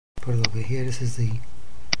put it over here. Let's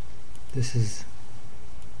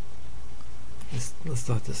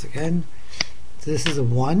start this again. So this is a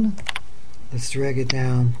 1. Let's drag it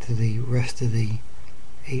down to the rest of the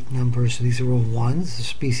 8 numbers. So these are all 1s, so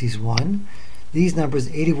species 1. These numbers,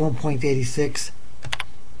 81.86,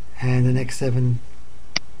 and the next 7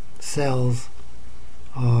 cells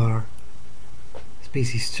are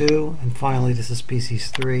species 2, and finally this is species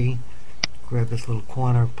 3. Grab this little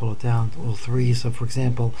corner, pull it down to all 3. So for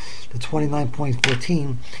example, the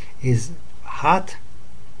 29.14 is hot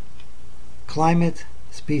climate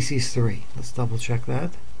species 3. Let's double check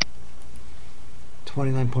that.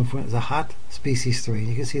 29.4 is a hot species 3.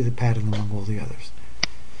 You can see the pattern among all the others.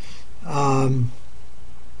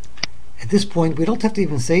 At this point, we don't have to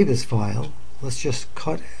even save this file. Let's just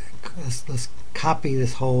let's copy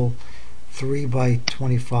this whole 3 by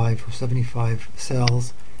 25 or 75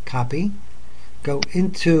 cells. Copy. Go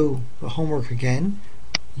into the homework again.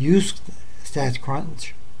 Use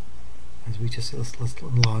StatCrunch. As we just let's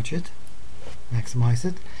enlarge it, maximize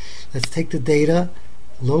it. Let's take the data,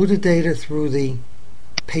 load the data through the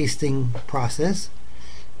pasting process.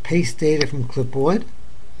 Paste data from clipboard,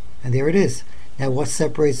 and there it is. Now, what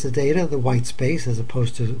separates the data? The white space, as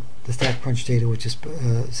opposed to the StatCrunch data, which is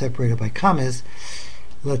separated by commas.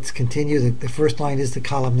 Let's continue. The first line is the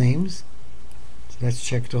column names, so that's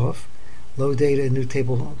checked off. Load data, new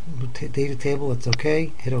table, data table. That's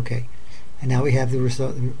okay. Hit OK, and now we have the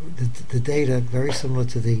result. The data very similar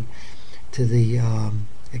to the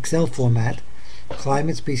Excel format.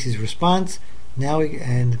 Climate, species, response. Now,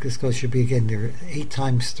 and this should be again, there are 8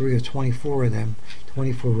 times 3 or 24 of them,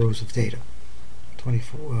 24 rows of data,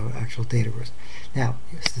 24 actual data rows. Now,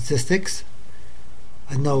 statistics,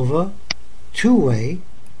 ANoVA, two-way.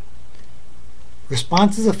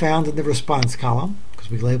 Responses are found in the response column, because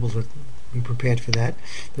we labeled it, we prepared for that.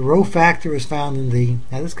 The row factor is found in the,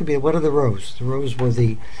 now this could be, what are the rows? The rows were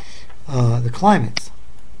the climates.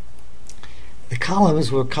 The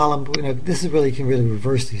columns were this is really, you can really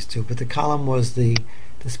reverse these two, but the column was the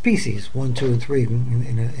species 1, 2, and 3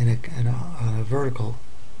 in a vertical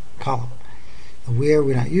column. Where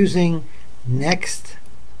we're not using. Next,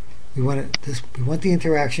 we want the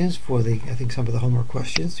interactions for the, I think, some of the homework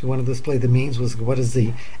questions. We want to display the means. What is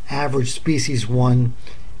the average species 1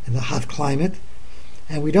 in the hot climate?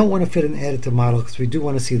 And we don't want to fit an additive model because we do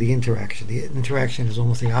want to see the interaction. The interaction is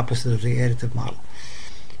almost the opposite of the additive model.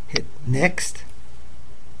 Hit next,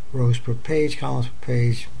 rows per page, columns per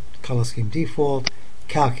page, color scheme default,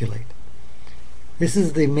 calculate. This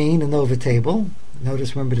is the main ANoVA table.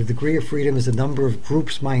 Notice, remember, the degree of freedom is the number of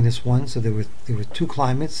groups minus 1, so there were 2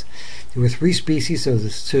 climates. There were 3 species, so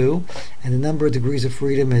there's 2, and the number of degrees of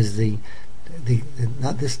freedom is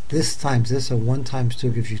not this times this, so 1 times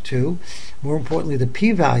 2 gives you 2. More importantly, the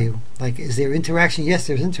p-value, like, is there interaction? Yes,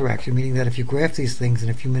 there's interaction, meaning that if you graph these things, in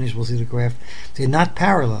a few minutes we'll see the graph, they're not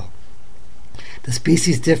parallel. The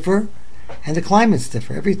species differ, and the climates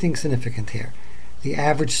differ. Everything's significant here. The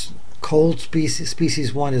average cold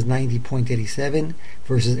species 1 is 90.87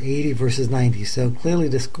 versus 80 versus 90, so clearly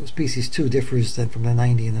this species 2 differs then from the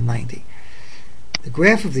 90 and the 90. The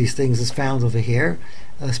graph of these things is found over here.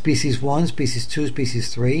 Species 1, species 2,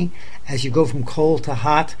 species 3. As you go from cold to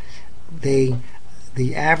hot, the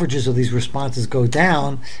averages of these responses go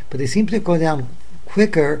down, but they seem to go down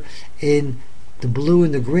quicker in the blue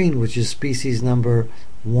and the green, which is species number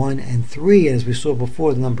 1 and 3. And as we saw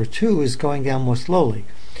before, the number 2 is going down more slowly.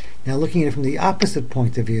 Now, looking at it from the opposite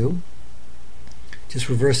point of view, just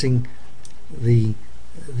reversing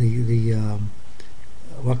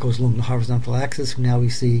what goes along the horizontal axis. Now we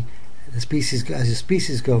see the species, as the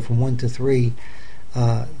species go from 1 to 3,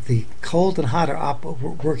 the cold and hot are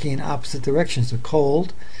working in opposite directions. The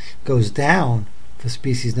cold goes down for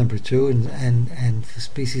species number 2, and for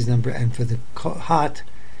species number, and for the hot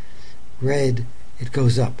red, it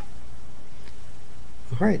goes up.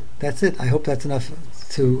 All right, that's it. I hope that's enough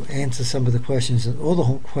to answer some of the questions, all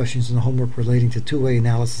the questions in the homework relating to two-way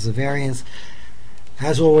analysis of variance.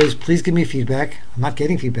 As always, please give me feedback. I'm not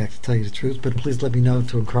getting feedback, to tell you the truth, but please let me know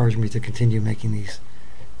to encourage me to continue making these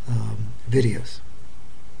videos.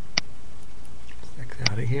 Let's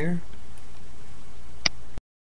get out of here.